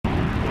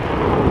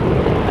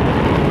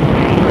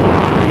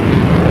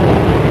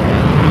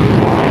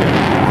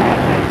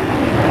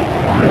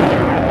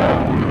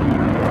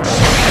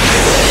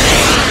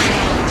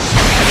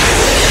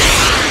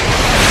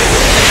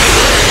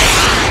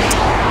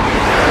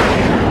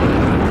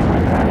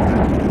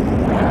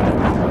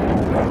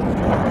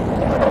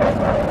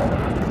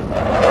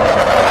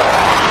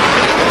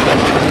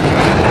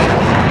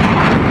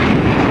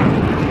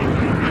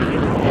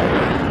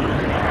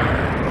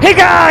Hey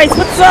guys,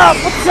 what's up?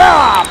 What's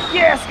up?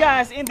 Yes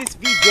guys, in this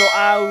video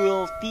I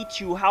will teach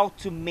you how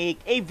to make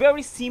a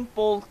very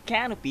simple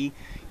canopy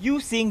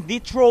using the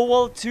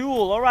Trowel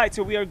tool. Alright,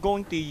 so we are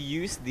going to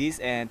use this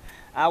and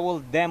I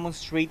will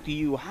demonstrate to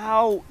you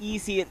how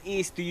easy it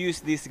is to use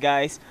this,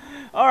 guys.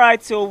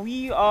 Alright, so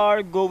we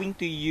are going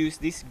to use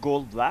this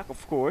gold block,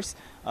 of course.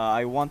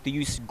 I want to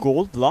use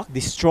gold block, the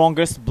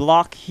strongest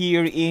block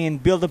here in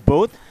Build a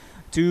Boat,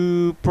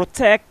 to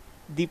protect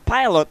the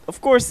pilot. Of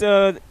course,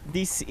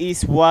 this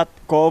is what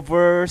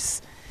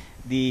covers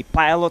the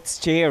pilot's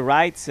chair,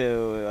 right?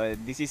 So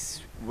this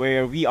is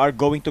where we are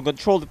going to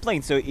control the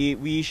plane, so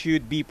we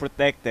should be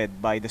protected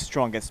by the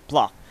strongest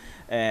block.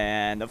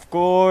 And of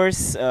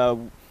course,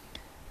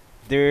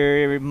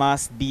 there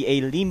must be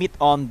a limit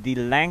on the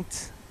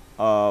length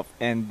of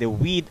and the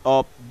width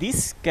of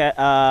this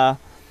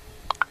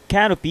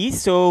canopy.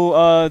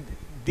 So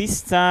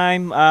this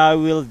time I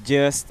will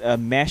just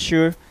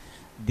measure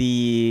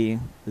the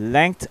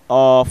length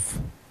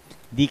of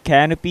the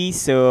canopy.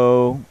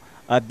 So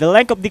the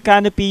length of the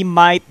canopy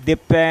might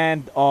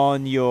depend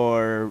on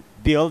your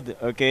build,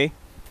 okay?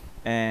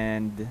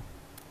 And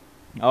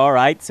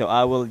alright, so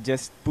I will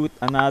just put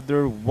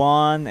another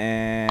one,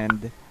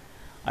 and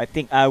I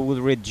think I will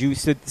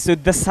reduce it. So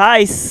the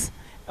size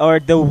or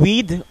the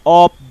width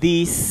of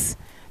this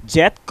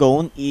jet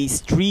cone is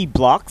 3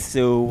 blocks.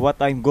 So what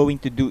I'm going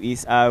to do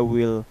is I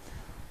will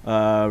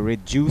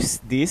reduce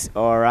this.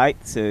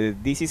 Alright, so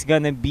this is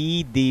gonna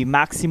be the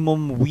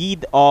maximum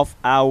width of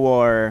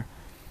our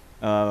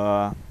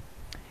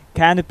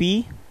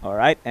canopy.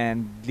 Alright,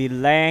 and the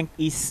length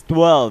is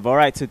 12.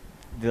 Alright, so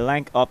the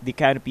length of the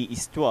canopy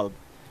is 12.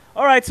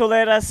 Alright, so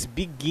let us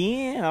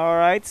begin.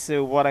 Alright,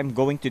 so what I'm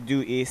going to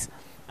do is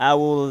I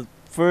will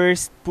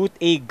first put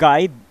a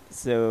guide.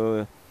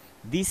 So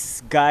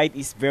this guide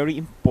is very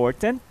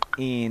important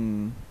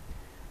in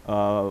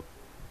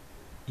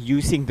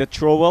using the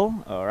trowel.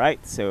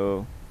 Alright,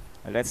 so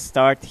let's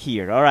start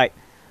here. Alright,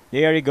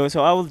 there you go.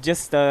 So I will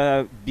just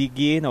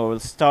begin, or will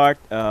start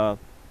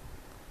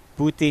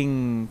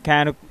putting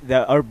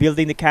or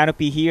building the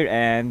canopy here,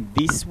 and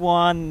this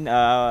one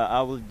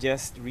I will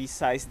just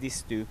resize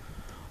this to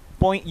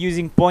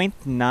using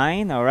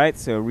 0.9. Alright,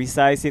 so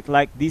resize it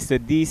like this. So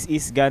this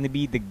is gonna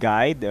be the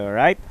guide.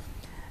 Alright,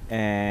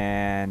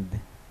 and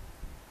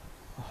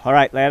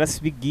alright, let us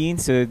begin.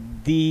 So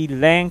the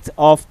length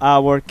of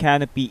our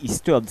canopy is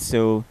 12.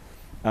 So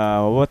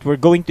what we're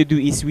going to do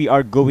is we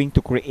are going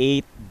to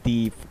create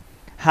the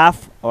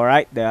half,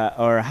 alright,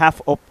 or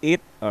half of it,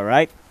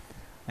 alright,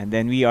 and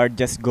then we are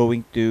just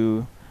going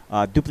to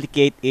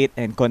duplicate it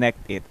and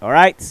connect it.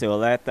 Alright, so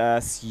let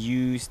us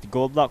use the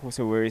gold block.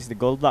 So where is the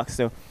gold block?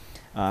 So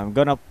I'm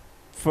gonna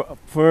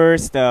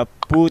first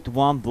put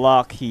one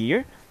block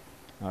here.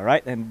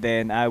 Alright, and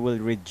then I will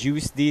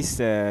reduce this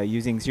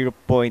using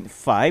 0.5.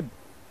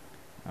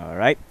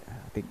 Alright,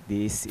 I think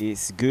this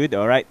is good.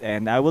 Alright,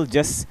 and I will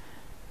just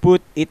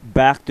put it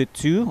back to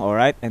 2.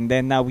 Alright, and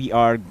then now we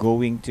are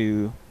going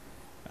to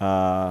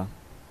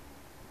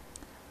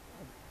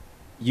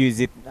use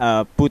it,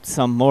 put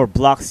some more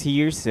blocks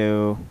here.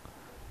 So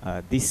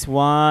this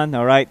one.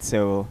 Alright,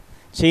 so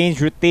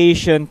change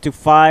rotation to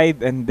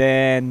 5 and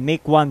then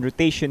make one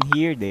rotation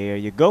here. There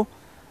you go.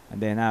 And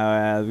then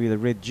I will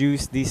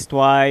reduce this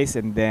twice,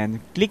 and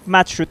then click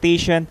match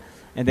rotation,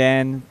 and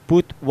then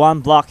put one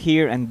block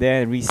here, and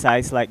then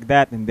resize like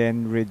that, and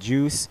then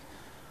reduce.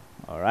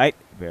 Alright,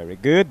 very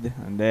good.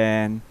 And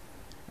then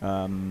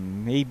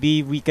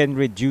maybe we can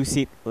reduce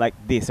it like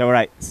this.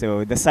 Alright,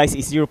 so the size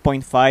is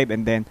 0.5,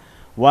 and then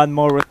one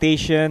more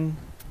rotation,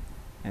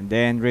 and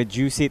then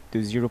reduce it to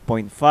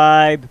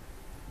 0.5,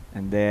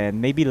 and then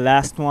maybe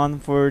last one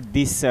for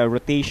this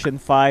rotation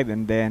 5,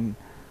 and then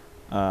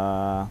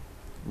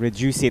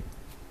reduce it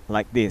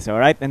like this.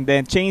 Alright, and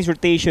then change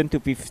rotation to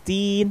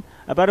 15.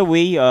 By the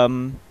way,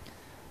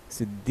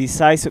 so the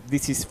size of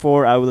this is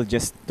 4. I will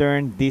just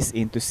turn this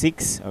into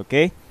 6.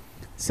 Okay,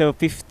 so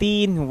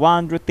 15,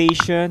 one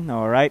rotation.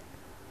 Alright,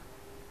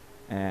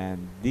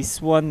 and this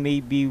one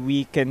maybe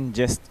we can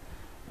just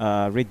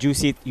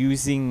reduce it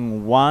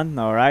using 1.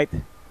 Alright,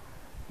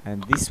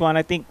 and this one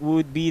I think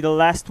would be the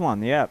last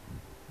one. Yeah.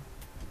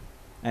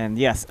 And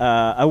yes,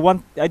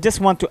 I just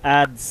want to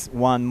add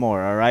one more.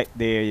 Alright,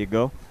 there you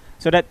go,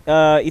 so that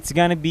it's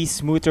gonna be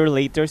smoother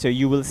later, so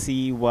you will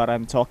see what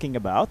I'm talking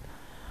about.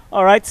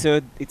 Alright,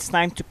 so it's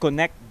time to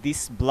connect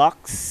these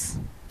blocks.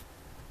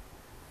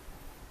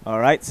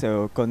 Alright,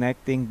 so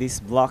connecting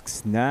these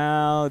blocks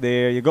now.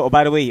 There you go. Oh,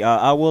 by the way,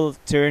 I will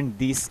turn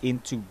this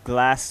into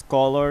glass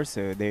color,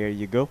 so there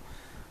you go.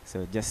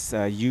 So just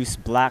use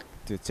black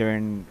to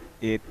turn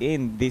it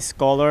in this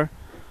color.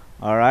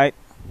 Alright,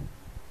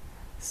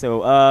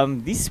 so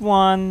this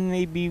one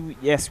maybe,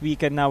 yes, we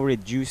can now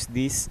reduce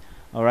this.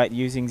 Alright,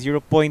 using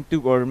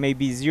 0.2 or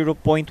maybe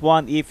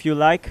 0.1 if you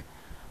like.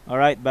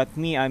 Alright, but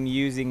me, I'm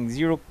using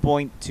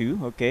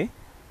 0.2. Okay,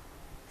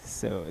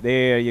 so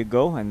there you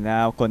go. And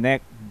now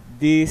connect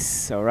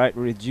this. Alright,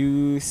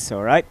 reduce.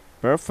 Alright,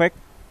 perfect.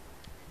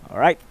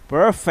 Alright,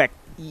 perfect.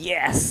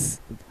 Yes.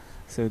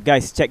 So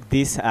guys, check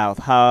this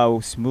out,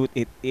 how smooth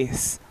it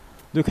is.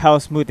 Look how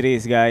smooth it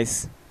is,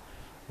 guys.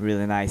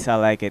 Really nice,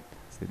 I like it.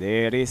 So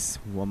there it is,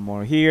 one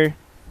more here.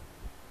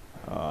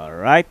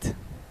 Alright.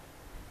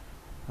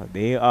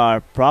 They are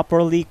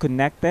properly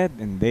connected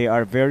and they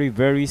are very,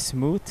 very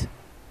smooth.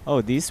 Oh,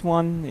 this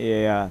one,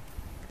 yeah,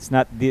 it's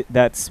not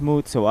that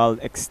smooth, so I'll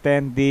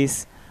extend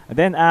this and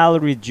then I'll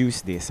reduce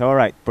this.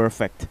 Alright,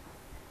 perfect.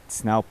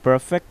 It's now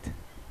perfect.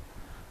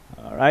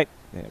 Alright,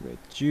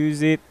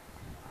 reduce it,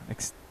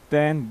 extend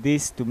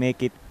this to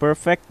make it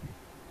perfect.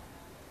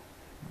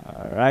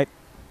 Alright,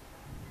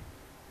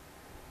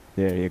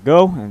 there you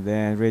go, and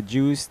then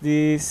reduce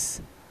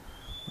this.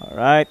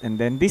 Alright, and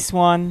then this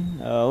one,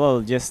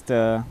 well, just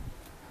oh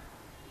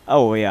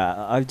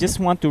yeah, I just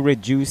want to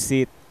reduce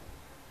it.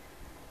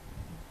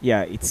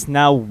 Yeah, it's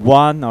now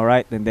 1.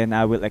 Alright, and then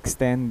I will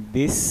extend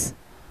this.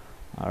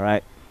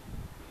 Alright,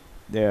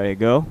 there you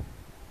go.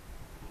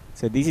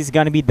 So this is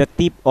gonna be the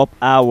tip of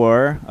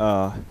our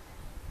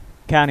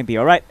canopy.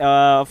 Alright,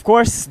 of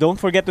course, don't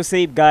forget to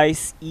save,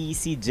 guys,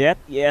 EasyJet.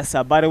 Yes,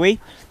 by the way,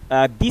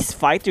 this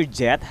fighter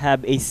jet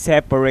have a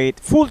separate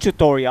full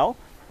tutorial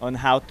on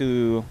how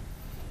to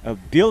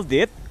build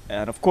it,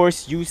 and of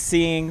course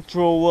using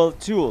Trowel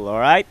tool.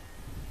 Alright,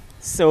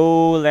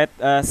 so let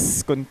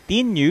us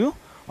continue.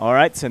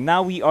 Alright, so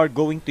now we are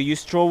going to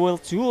use Trowel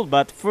tool,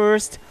 but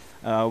first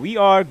we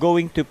are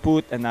going to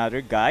put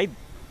another guide.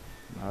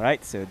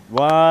 Alright, so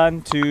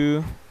 1,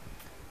 2,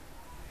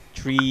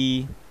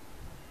 3,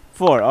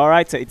 4.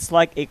 Alright, so it's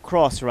like a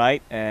cross,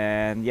 right?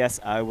 And yes,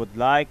 I would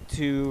like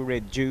to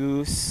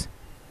reduce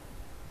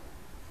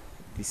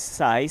the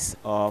size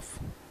of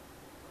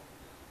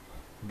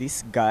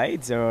these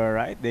guides.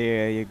 Alright,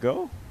 there you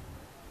go.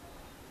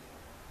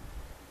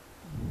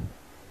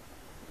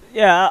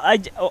 Yeah,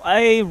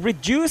 I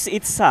reduce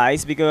its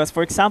size because,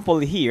 for example,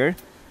 here,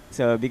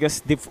 so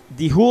because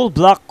the whole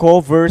block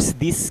covers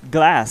this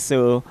glass,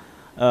 so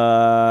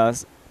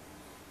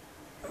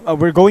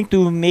we're going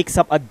to make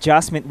some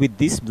adjustment with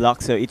this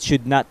block, so it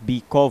should not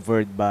be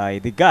covered by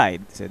the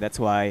guide. So that's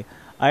why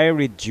I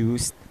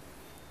reduced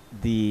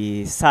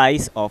the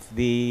size of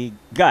the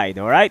guide.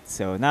 Alright,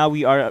 so now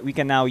we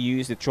can now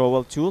use the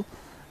Trowel tool,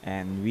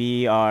 and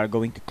we are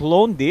going to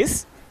clone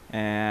this.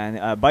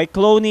 And by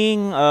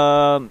cloning,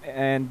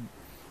 and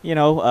you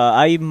know,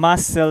 I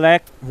must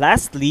select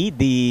lastly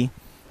the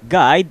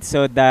guide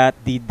so that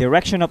the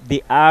direction of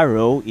the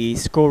arrow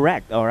is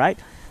correct. Alright,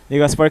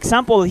 because for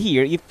example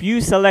here, if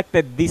you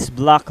selected this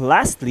block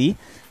lastly,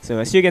 so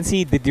as you can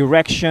see, the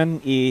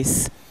direction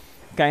is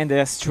kind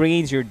of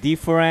strange or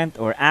different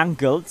or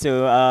angled,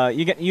 so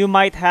you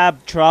might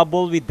have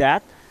trouble with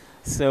that.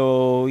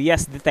 So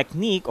yes, the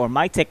technique, or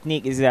my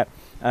technique, is that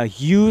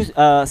use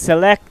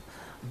select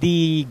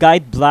the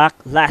guide block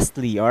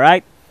lastly.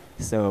 Alright,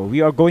 so we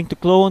are going to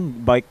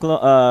clone. By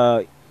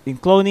in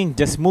cloning,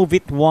 just move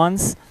it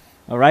once.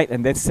 Alright,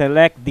 and then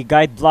select the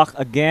guide block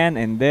again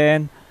and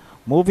then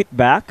move it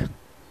back.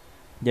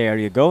 There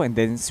you go, and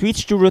then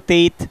switch to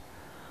rotate.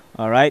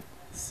 Alright,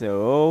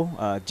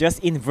 so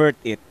just invert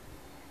it.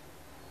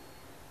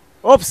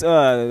 Oops,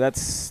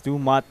 that's too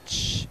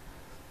much.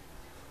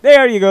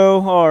 There you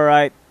go.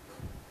 Alright,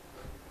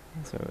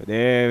 so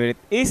there it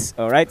is.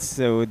 Alright,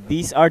 so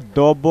these are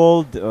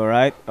doubled.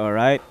 Alright,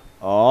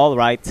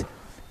 alright.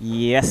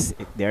 Yes,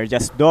 they're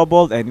just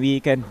doubled, and we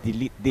can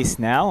delete this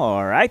now.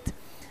 Alright,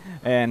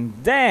 and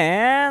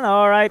then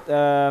alright,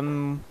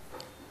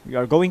 we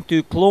are going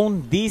to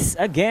clone this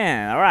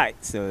again.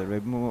 Alright, so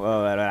remove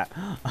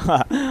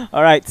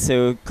alright,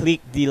 so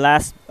click the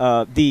last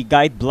the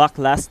guide block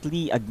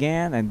lastly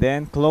again and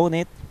then clone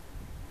it.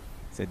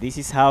 So this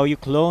is how you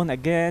clone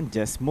again,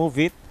 just move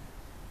it.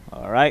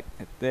 Alright,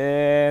 and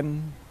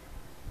then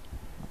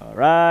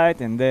alright,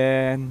 and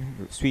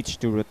then switch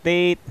to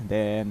rotate, and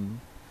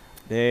then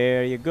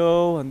there you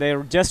go, and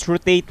then just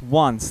rotate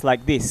once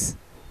like this.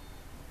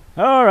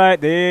 Alright,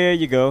 there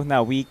you go.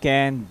 Now we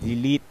can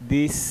delete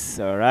this.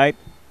 Alright,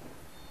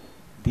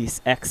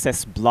 these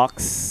excess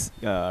blocks.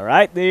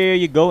 Alright, there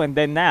you go. And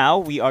then now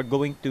we are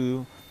going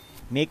to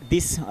make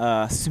this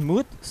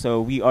smooth, so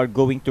we are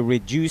going to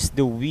reduce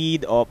the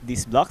width of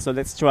this block. So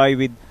let's try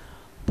with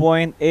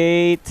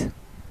 0.8.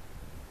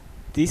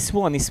 This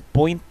one is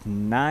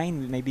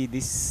 0.9. Maybe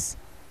this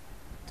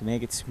to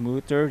make it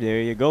smoother.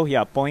 There you go.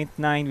 Yeah,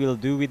 0.9 will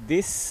do with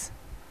this.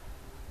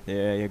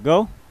 There you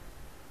go.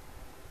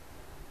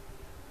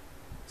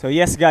 So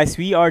yes, guys,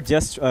 we are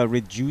just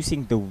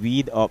reducing the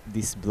width of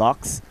these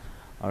blocks.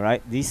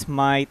 Alright, this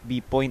might be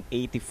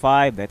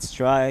 0.85. Let's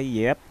try.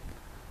 Yep.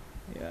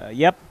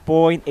 Yep,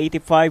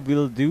 0.85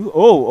 will do.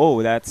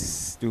 Oh,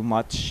 that's too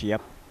much.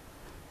 Yep.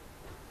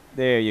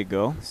 There you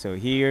go. So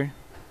here.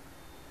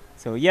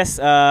 So yes,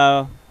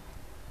 the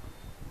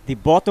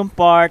bottom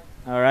part,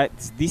 alright,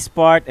 this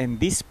part and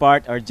this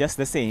part are just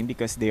the same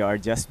because they are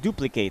just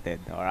duplicated.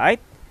 Alright.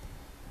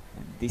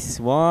 This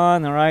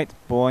one, alright,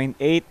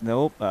 0.8.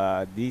 Nope,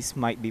 this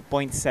might be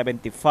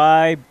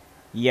 0.75.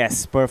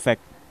 Yes,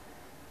 perfect.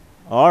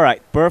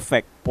 Alright,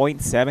 perfect.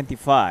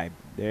 0.75.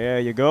 There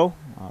you go.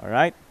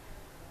 Alright.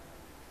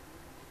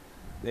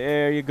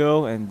 there you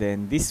go. And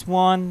then this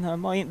one,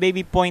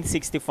 maybe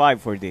 0.65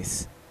 for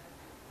this.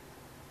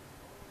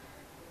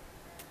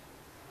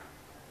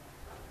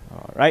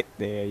 All right,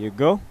 there you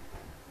go.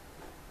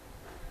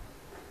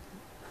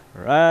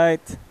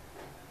 Right.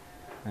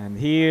 And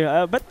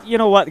here, but you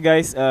know what,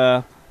 guys?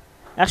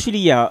 Actually,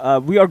 yeah,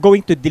 we are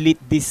going to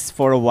delete this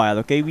for a while.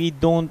 Okay, we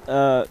don't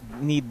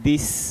need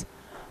this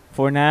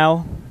for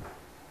now.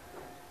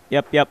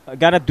 Yep. I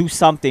gotta do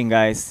something,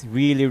 guys.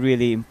 Really,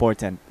 really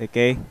important.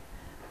 Okay.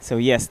 So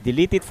yes,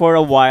 delete it for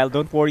a while.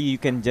 Don't worry, you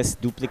can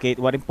just duplicate.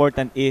 What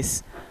important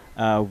is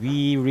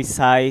we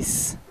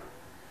resize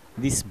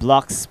these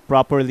blocks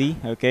properly.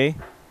 Okay.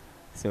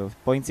 So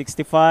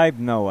 0.65.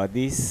 No,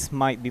 this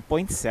might be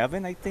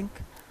 0.7. I think.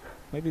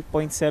 Maybe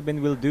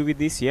 0.7 will do with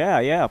this.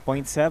 Yeah,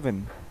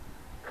 0.7.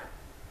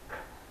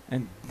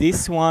 And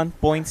this one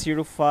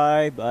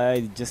 0.05.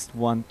 I just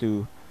want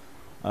to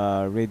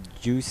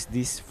reduce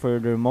this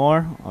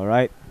furthermore. All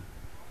right.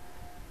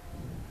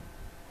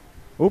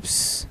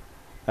 Oops,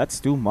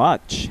 that's too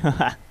much.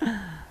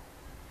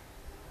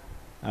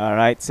 All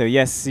right. So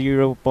yes,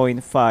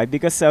 0.5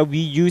 because we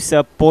use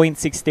a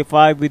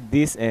 0.65 with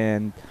this,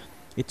 and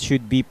it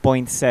should be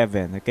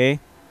 0.7. Okay,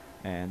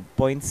 and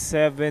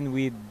 0.7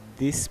 with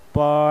this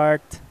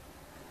part.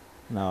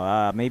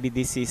 No, maybe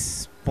this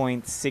is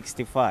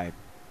 0.65.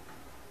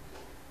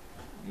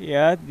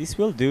 Yeah, this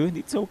will do.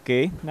 It's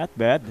okay, not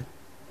bad.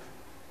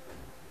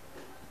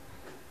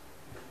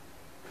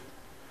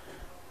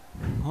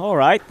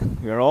 Alright,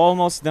 we're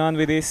almost done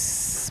with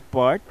this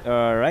part.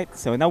 Alright,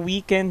 so now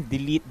we can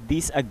delete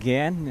this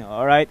again.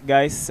 Alright,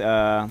 guys,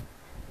 don't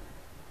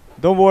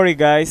worry,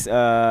 guys.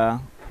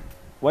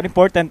 What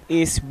important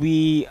is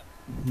we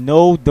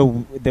know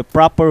the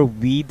proper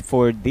width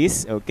for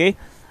this, okay?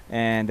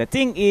 And the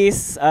thing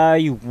is,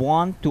 you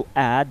want to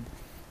add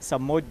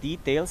some more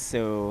details,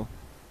 so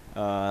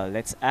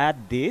let's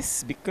add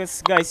this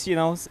because, guys, you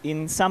know,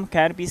 in some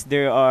canopies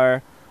they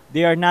are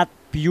not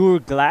pure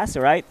glass,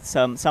 right?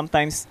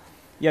 Sometimes,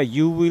 yeah,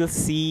 you will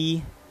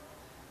see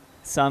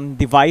some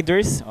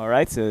dividers. All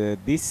right, so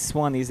this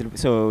one is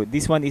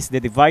the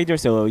divider.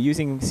 So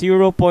using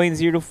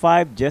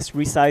 0.05, just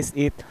resize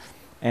it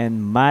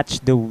and match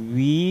the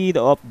width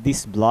of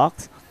these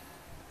blocks.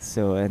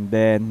 So and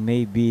then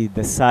maybe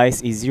the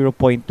size is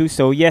 0.2.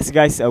 So yes,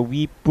 guys,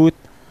 we put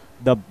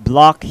the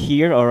block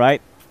here. All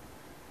right,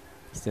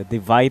 it's a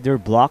divider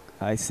block,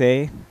 I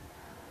say.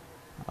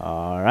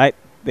 All right,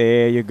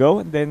 there you go.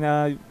 And then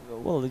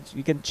well,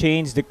 you can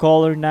change the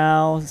color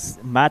now,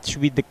 match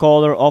with the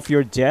color of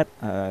your jet.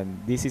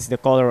 This is the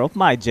color of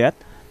my jet.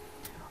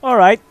 All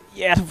right,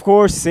 yeah, of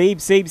course,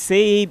 save,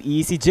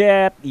 easy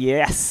jet,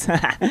 yes.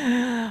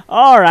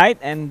 All right,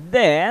 and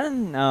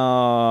then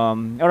all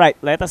right,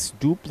 let us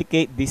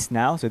duplicate this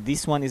now. So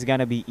this one is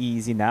gonna be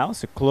easy now.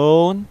 So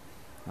clone.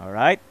 All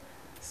right,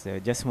 so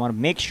just want to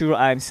make sure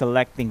I'm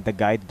selecting the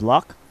guide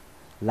block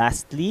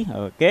lastly.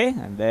 Okay,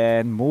 and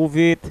then move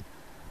it,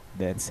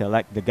 then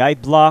select the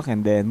guide block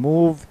and then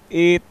move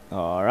it.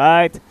 All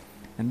right,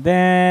 and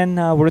then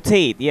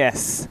rotate.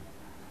 Yes,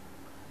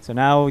 so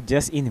now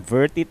just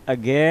invert it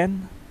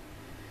again.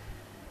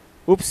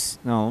 Oops,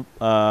 no,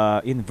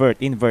 invert.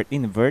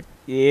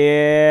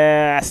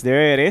 Yes,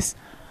 there it is.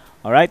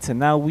 All right, so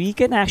now we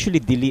can actually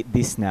delete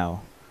this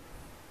now.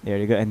 There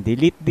you go, and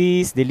delete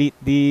this, delete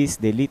this,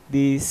 delete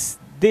this,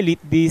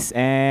 delete this,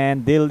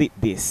 and delete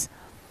this.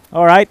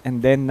 All right,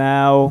 and then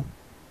now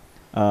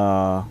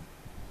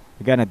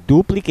we're gonna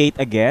duplicate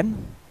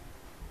again.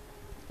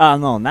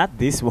 No, not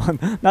this one.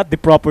 Not the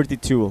property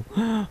tool.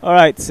 All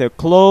right, so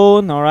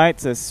clone. All right,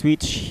 so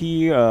switch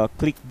here.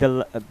 Click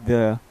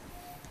the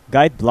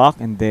guide block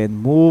and then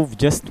move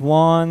just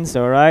once.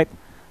 All right,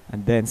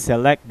 and then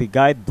select the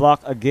guide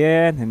block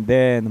again and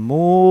then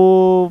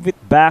move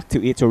it back to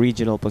its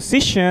original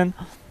position.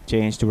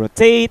 Change to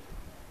rotate,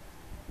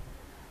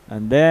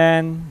 and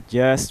then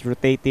just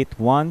rotate it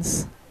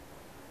once.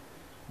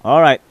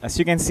 All right, as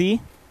you can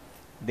see,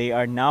 they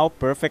are now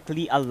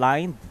perfectly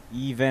aligned,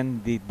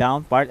 even the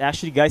down part.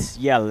 Actually, guys,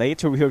 yeah,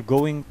 later we are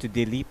going to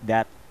delete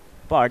that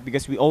part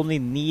because we only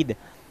need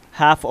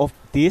half of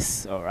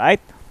this. All right,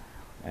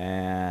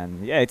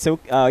 and yeah, it's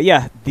okay.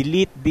 Yeah,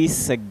 delete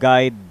these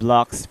guide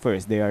blocks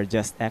first. They are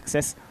just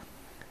excess.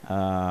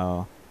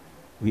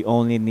 We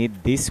only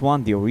need this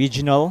one, the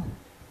original.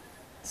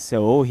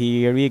 So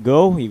here we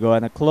go. We're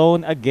gonna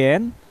clone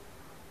again.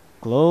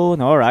 Clone.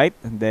 All right,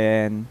 and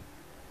then.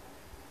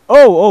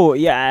 Oh,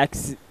 yeah.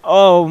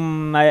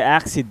 I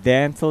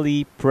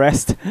accidentally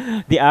pressed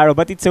the arrow,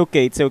 but it's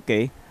okay. It's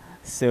okay.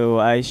 So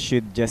I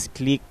should just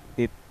click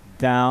it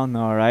down.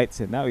 All right.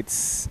 So now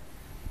it's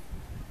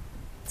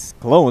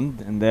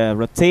cloned, and then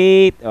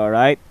rotate. All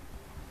right,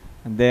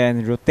 and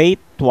then rotate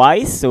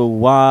twice. So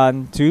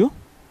 1, 2.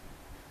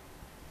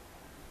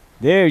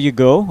 There you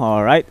go.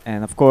 All right,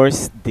 and of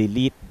course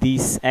delete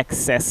these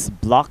excess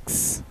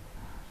blocks.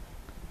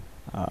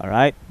 All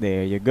right,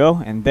 there you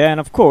go. And then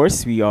of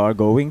course we are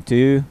going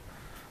to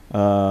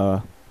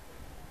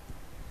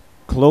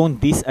clone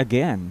this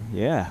again.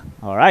 Yeah.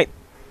 All right,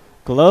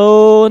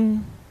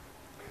 clone.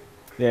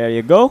 There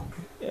you go.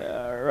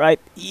 Right.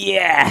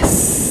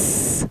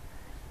 Yes.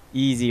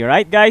 Easy,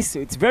 right, guys? So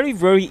it's very,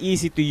 very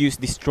easy to use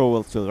this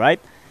Trowel tool, right?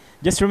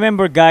 Just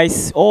remember,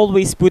 guys,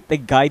 always put a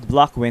guide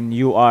block when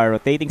you are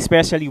rotating,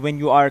 especially when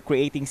you are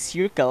creating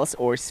circles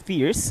or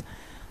spheres.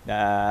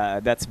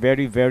 That's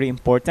very, very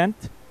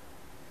important.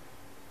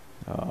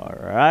 All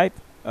right.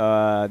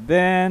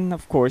 Then,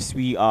 of course,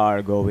 we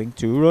are going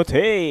to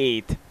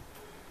rotate.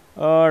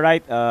 All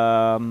right.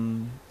 How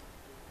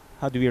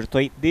do we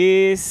rotate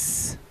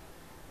this?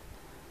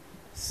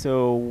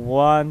 So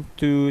 1,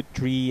 2,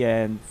 3,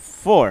 and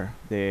 4.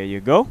 There you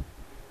go.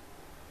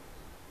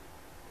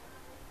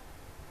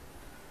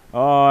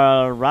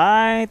 All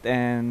right,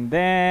 and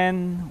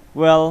then,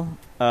 well,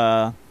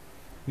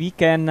 we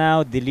can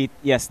now delete.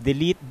 Yes,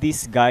 delete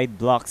these guide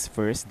blocks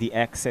first, the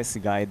excess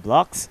guide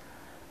blocks,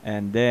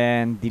 and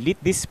then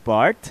delete this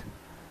part.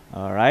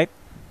 All right.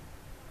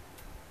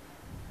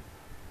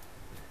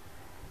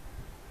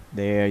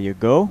 There you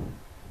go.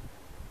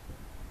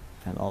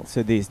 And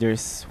also this,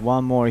 there's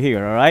one more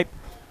here, alright?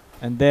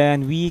 And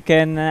then we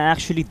can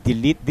actually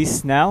delete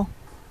this now.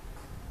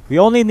 We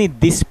only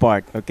need this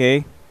part,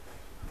 okay?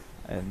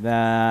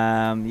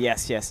 And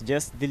yes,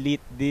 just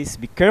delete this.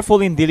 Be careful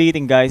in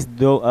deleting, guys.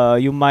 Though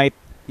you might,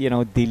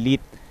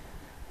 delete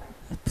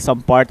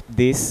some part of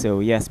this. So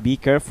yes, be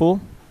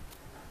careful.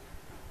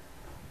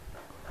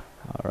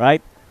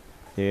 Alright,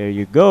 there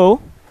you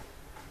go.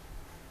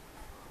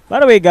 By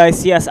the way,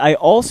 guys, yes, I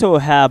also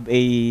have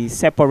a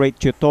separate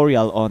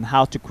tutorial on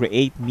how to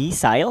create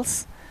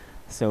missiles.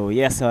 So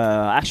yes,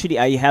 actually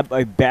I have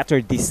a better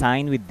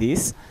design with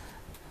this.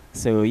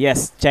 So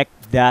yes, check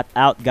that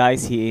out,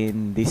 guys,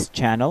 in this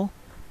channel.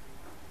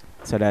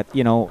 So that,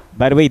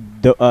 by the way,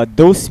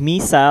 those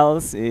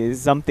missiles is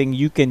something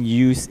you can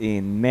use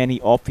in many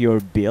of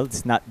your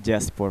builds, not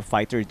just for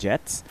fighter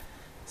jets.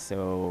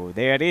 So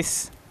there it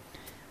is.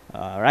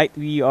 Alright,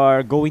 we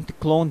are going to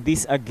clone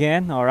this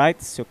again.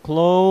 Alright, so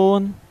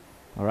clone.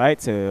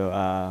 Alright,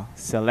 so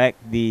select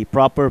the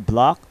proper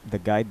block, the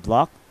guide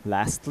block,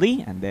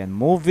 lastly, and then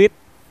move it.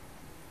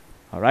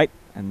 Alright,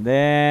 and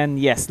then,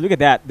 yes, look at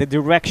that. The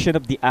direction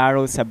of the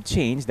arrows have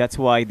changed. That's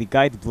why the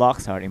guide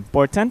blocks are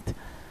important.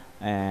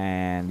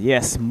 And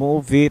yes,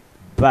 move it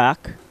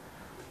back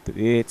to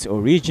its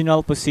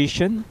original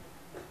position.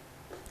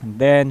 And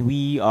then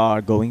we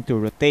are going to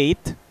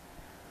rotate.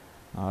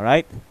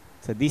 Alright.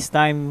 So this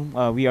time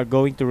we are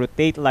going to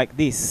rotate like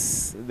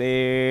this.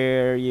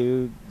 There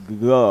you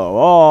go.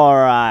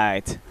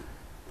 Alright.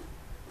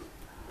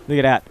 Look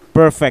at that.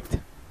 Perfect.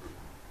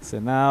 So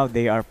now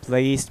they are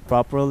placed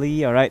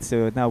properly. Alright,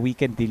 so now we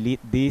can delete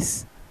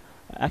this.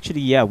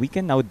 Actually, yeah, we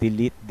can now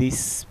delete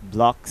these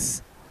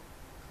blocks.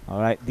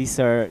 Alright, this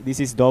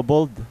is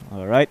doubled.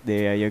 Alright,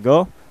 there you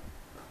go.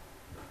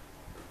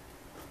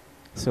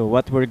 So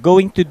what we're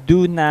going to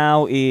do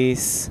now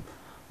is,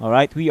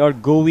 alright, we are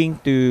going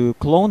to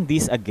clone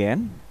this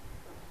again.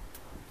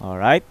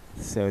 Alright,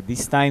 so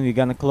this time we're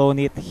gonna clone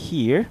it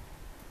here.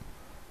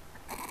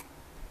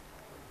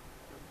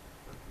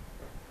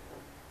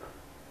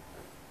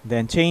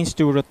 Then change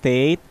to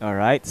rotate.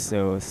 Alright,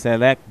 so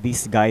select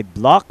this guide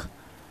block.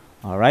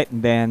 Alright,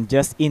 and then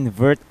just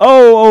invert.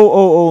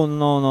 Oh,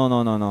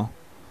 no.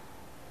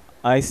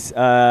 I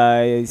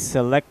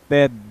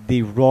selected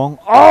the wrong.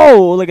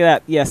 Oh, look at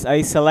that. Yes,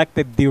 I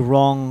selected the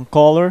wrong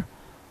color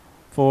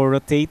for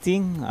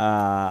rotating.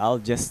 I'll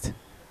just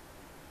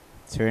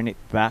turn it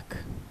back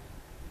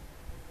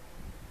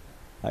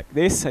like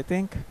this, I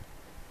think.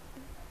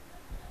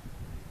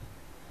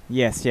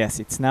 Yes,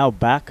 it's now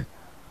back.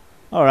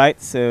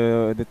 Alright,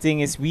 so the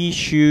thing is we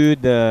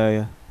should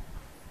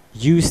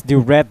use the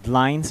red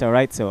lines.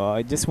 Alright, so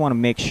I just want to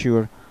make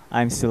sure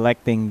I'm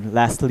selecting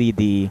lastly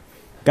the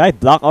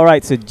guide block.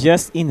 Alright, so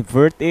just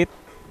invert it.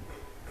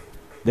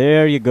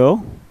 There you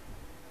go.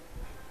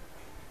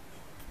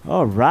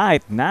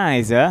 Alright,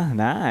 nice,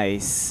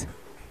 nice.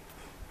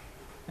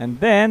 And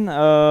then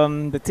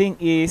the thing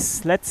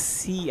is, let's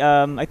see,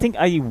 I think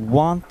I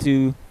want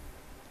to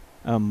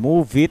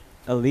move it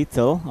a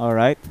little.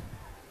 Alright,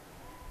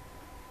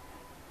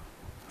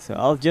 so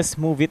I'll just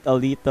move it a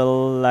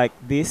little like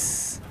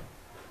this.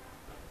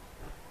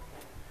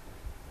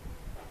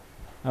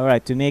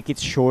 Alright, to make it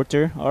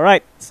shorter.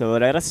 Alright, so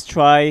let us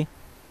try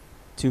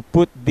to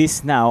put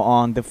this now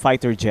on the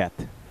fighter jet.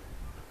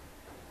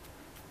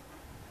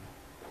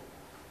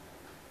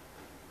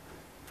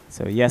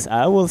 So yes,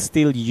 I will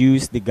still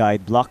use the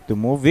guide block to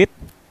move it.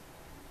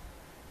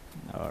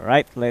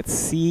 Alright, let's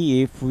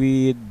see if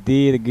we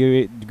did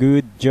a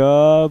good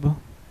job.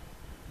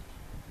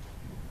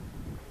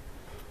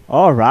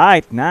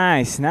 Alright,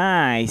 nice.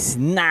 Nice!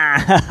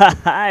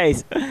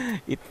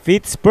 It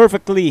fits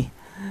perfectly.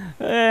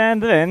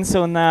 And then,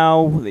 so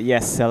now,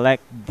 yes,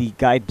 select the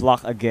guide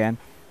block again.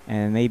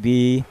 And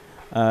maybe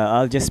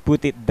I'll just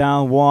put it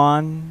down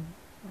one.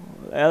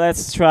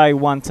 Let's try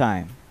one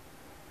time.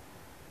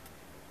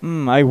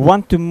 I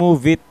want to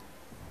move it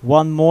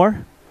one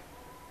more.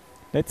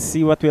 Let's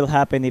see what will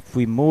happen if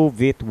we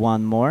move it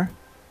one more.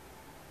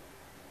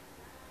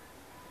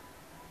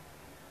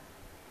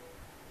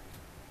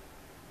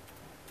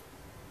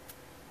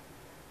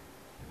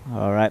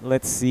 All right,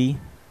 let's see.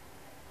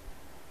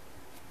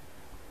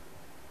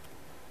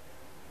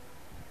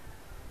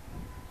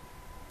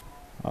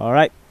 All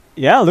right.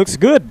 Yeah, looks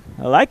good.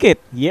 I like it.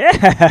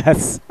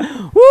 Yes.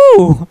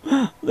 Woo!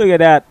 Look at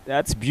that.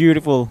 That's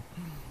beautiful.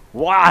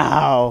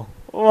 Wow.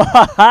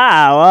 Wow.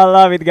 I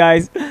love it,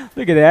 guys.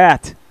 Look at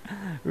that.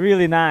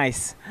 Really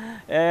nice.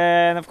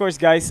 And of course,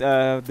 guys,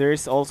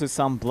 there's also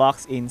some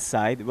blocks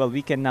inside. Well,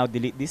 we can now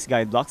delete this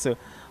guide block. So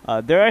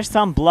there are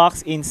some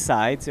blocks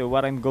inside. So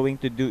what I'm going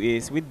to do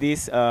is with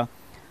this,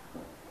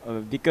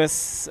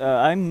 because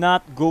I'm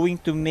not going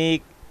to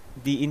make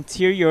the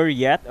interior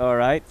yet. All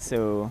right.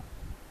 So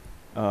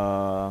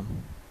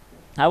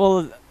I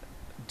will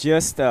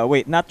just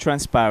wait, not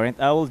transparent.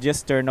 I will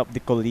just turn up the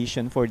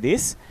collision for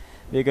this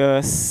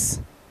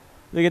because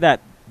look at that.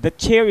 The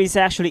chair is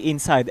actually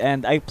inside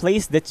and I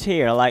placed the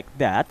chair like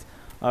that.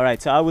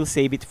 Alright, so I will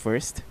save it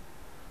first.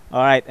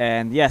 Alright,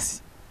 and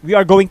yes, we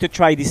are going to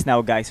try this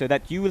now, guys, so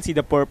that you will see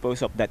the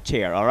purpose of that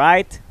chair.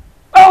 Alright?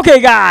 Okay,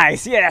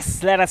 guys,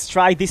 yes, let us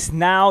try this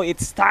now.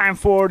 It's time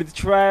for the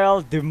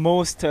trial, the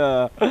most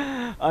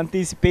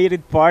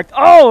anticipated part.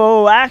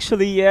 Oh,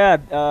 actually,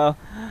 yeah,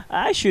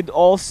 I should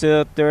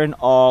also turn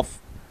off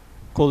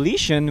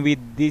collision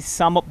with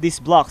some of these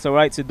blocks. All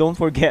right, so don't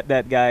forget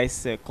that,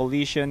 guys.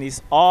 Collision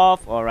is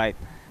off. All right,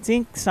 I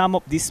think some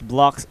of these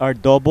blocks are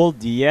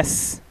doubled.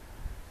 Yes.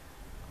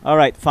 All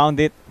right, found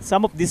it.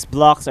 Some of these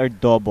blocks are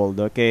doubled.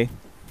 Okay,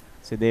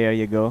 so there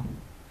you go.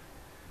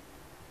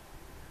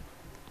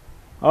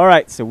 All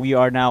right, so we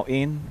are now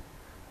in.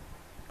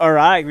 All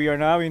right, we are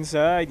now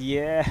inside.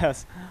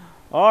 Yes.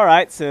 All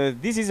right, so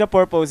this is the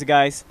purpose,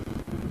 guys.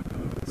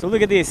 So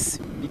look at this.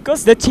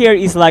 Because the chair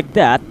is like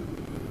that,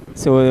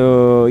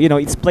 so you know,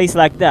 it's placed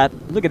like that.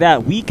 Look at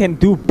that. We can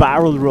do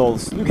barrel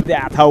rolls. Look at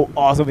that. How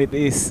awesome it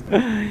is.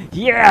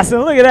 Yes,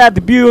 and look at that.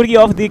 The beauty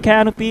of the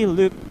canopy.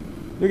 Look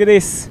at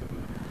this.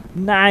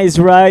 Nice,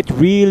 right?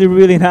 Really,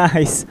 really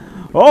nice.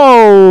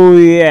 Oh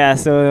yeah.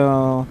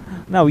 So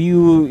now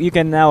you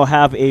can now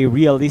have a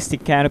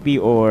realistic canopy,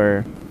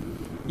 or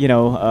you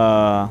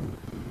know,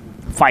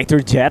 fighter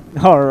jet.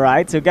 All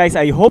right. So guys,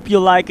 I hope you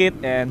like it,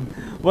 and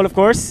well, of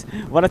course,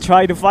 wanna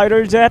try the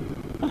fighter jet?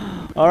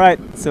 Alright,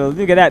 so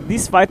look at that.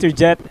 This fighter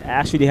jet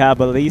actually have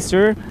a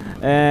laser.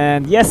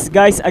 And yes,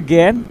 guys,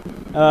 again,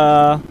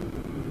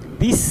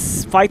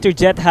 this fighter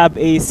jet have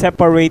a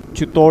separate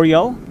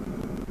tutorial.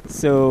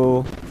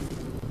 So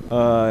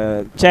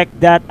check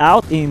that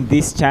out in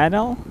this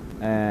channel.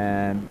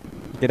 And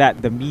look at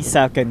that, the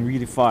missile can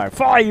really fire.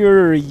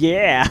 Fire!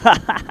 Yeah!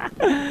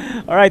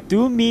 Alright,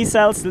 2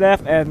 missiles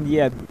left, and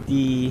yeah,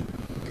 the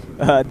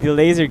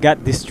laser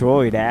got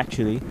destroyed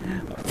actually.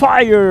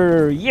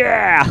 Fire!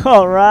 Yeah!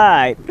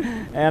 Alright!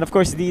 And of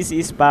course, this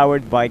is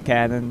powered by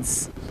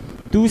cannons.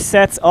 2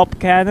 sets of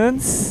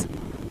cannons.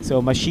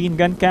 So, machine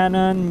gun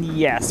cannon.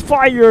 Yes!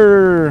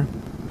 Fire!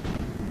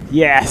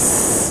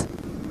 Yes!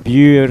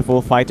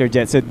 Beautiful fighter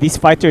jet. So, this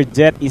fighter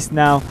jet is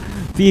now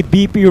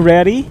VBP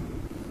ready.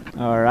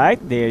 Alright,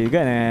 there you go.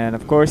 And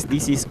of course,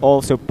 this is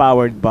also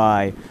powered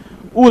by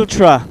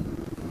Ultra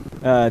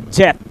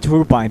jet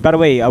turbine. By the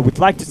way, I would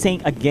like to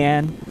thank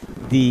again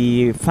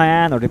the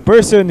fan or the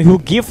person who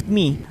gifted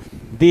me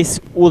this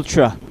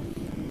ultra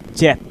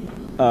jet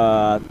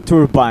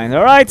turbine.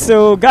 Alright,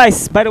 so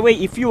guys, by the way,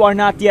 if you are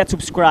not yet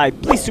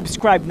subscribed, please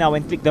subscribe now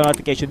and click the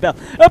notification bell.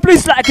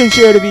 Please like and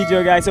share the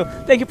video, guys. So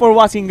thank you for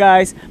watching,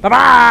 guys. Bye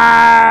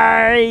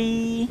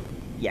bye.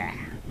 Yeah.